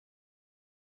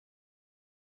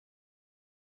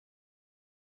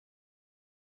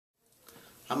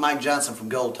I'm Mike Johnson from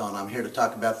Goldtone. I'm here to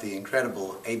talk about the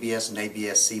incredible ABS and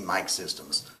ABS-C mic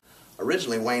systems.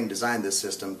 Originally, Wayne designed this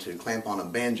system to clamp on a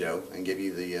banjo and give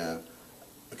you the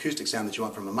acoustic sound that you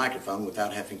want from a microphone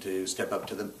without having to step up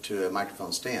to a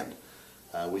microphone stand.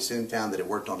 We soon found that it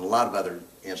worked on a lot of other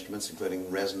instruments, including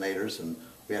resonators, and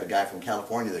we had a guy from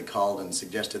California that called and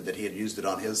suggested that he had used it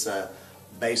on his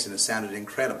bass and it sounded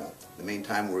incredible. In the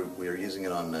meantime, we are using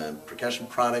it on percussion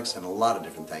products and a lot of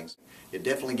different things. It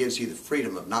definitely gives you the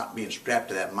freedom of not being strapped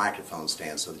to that microphone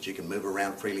stand so that you can move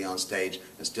around freely on stage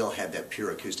and still have that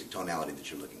pure acoustic tonality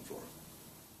that you're looking for.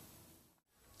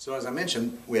 So as I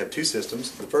mentioned, we have two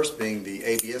systems, the first being the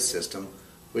ABS system,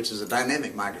 which is a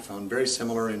dynamic microphone, very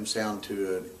similar in sound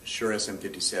to a Shure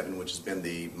SM57, which has been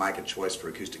the mic of choice for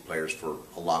acoustic players for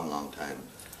a long, long time.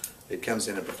 It comes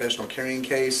in a professional carrying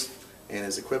case and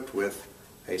is equipped with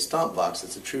a stomp box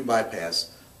that's a true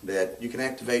bypass that you can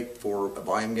activate for a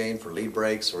volume gain for lead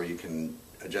breaks, or you can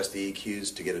adjust the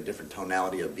EQs to get a different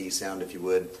tonality of B sound if you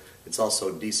would. It's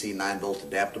also DC 9-volt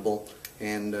adaptable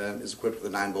and is equipped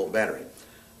with a 9-volt battery.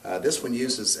 This one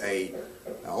uses the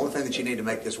only thing that you need to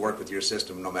make this work with your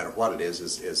system, no matter what it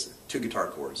is two guitar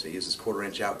cords. It uses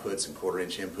 1/4-inch outputs and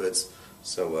 1/4-inch inputs,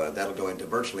 so that'll go into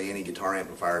virtually any guitar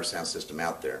amplifier sound system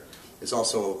out there. It's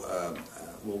also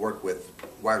will work with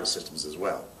wireless systems as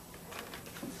well.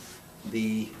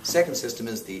 The second system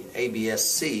is the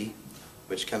ABS-C,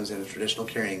 which comes in a traditional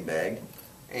carrying bag,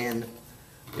 and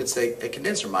it's a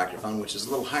condenser microphone, which is a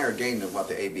little higher gain than what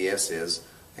the ABS is,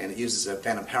 and it uses a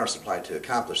phantom power supply to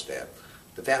accomplish that.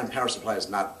 The phantom power supply is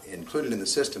not included in the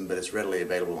system, but it's readily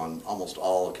available on almost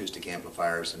all acoustic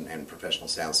amplifiers and professional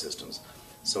sound systems.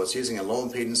 So it's using a low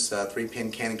impedance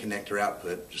 3-pin Canon connector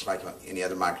output, just like any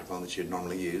other microphone that you'd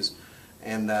normally use,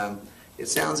 and it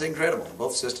sounds incredible.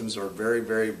 Both systems are very,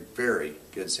 very, very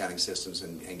good sounding systems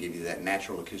and give you that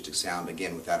natural acoustic sound,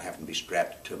 again, without having to be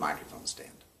strapped to a microphone stand.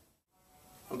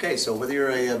 Okay, so whether you're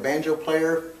a banjo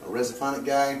player, a resophonic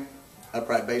guy,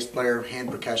 upright bass player, hand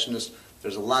percussionist,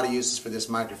 there's a lot of uses for this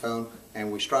microphone,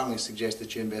 and we strongly suggest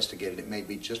that you investigate it. It may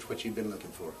be just what you've been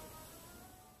looking for.